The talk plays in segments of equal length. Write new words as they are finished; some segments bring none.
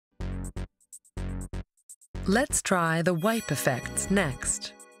Let's try the wipe effects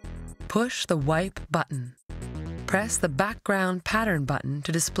next. Push the Wipe button. Press the Background Pattern button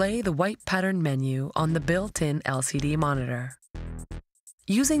to display the wipe pattern menu on the built-in LCD monitor.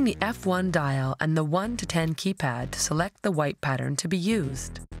 Using the F1 dial and the 1 to 10 keypad to select the wipe pattern to be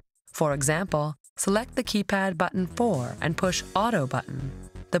used. For example, select the keypad button 4 and push Auto button.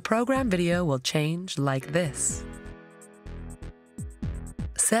 The program video will change like this.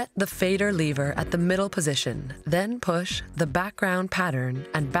 Set the fader lever at the middle position, then push the Background Pattern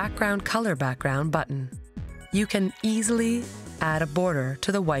and Background Color Background button. You can easily add a border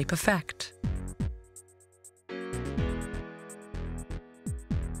to the wipe effect.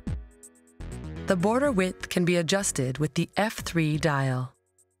 The border width can be adjusted with the F3 dial,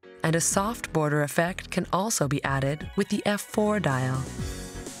 and a soft border effect can also be added with the F4 dial.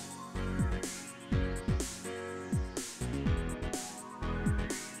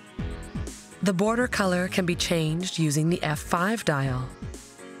 The border color can be changed using the F5 dial.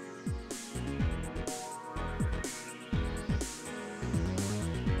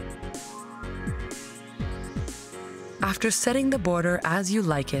 After setting the border as you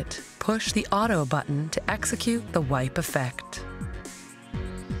like it, push the Auto button to execute the wipe effect.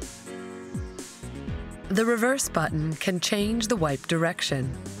 The Reverse button can change the wipe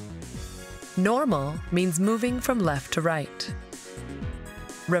direction. Normal means moving from left to right.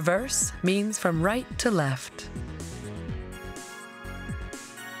 Reverse means from right to left.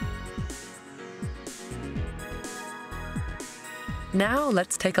 Now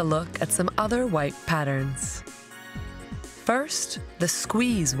let's take a look at some other wipe patterns. First, the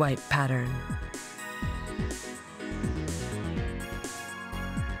squeeze wipe pattern.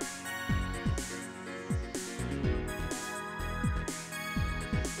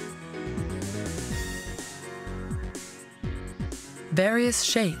 Various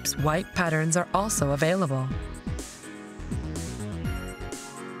shapes wipe patterns are also available.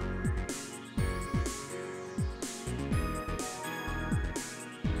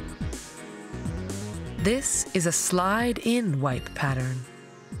 This is a slide-in wipe pattern.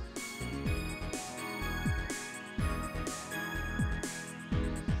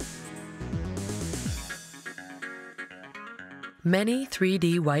 Many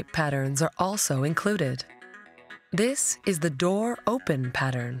 3D wipe patterns are also included. This is the door open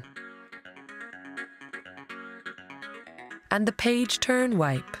pattern and the page turn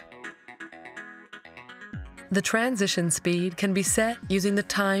wipe. The transition speed can be set using the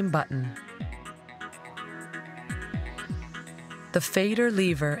time button. The fader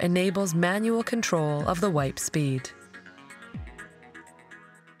lever enables manual control of the wipe speed.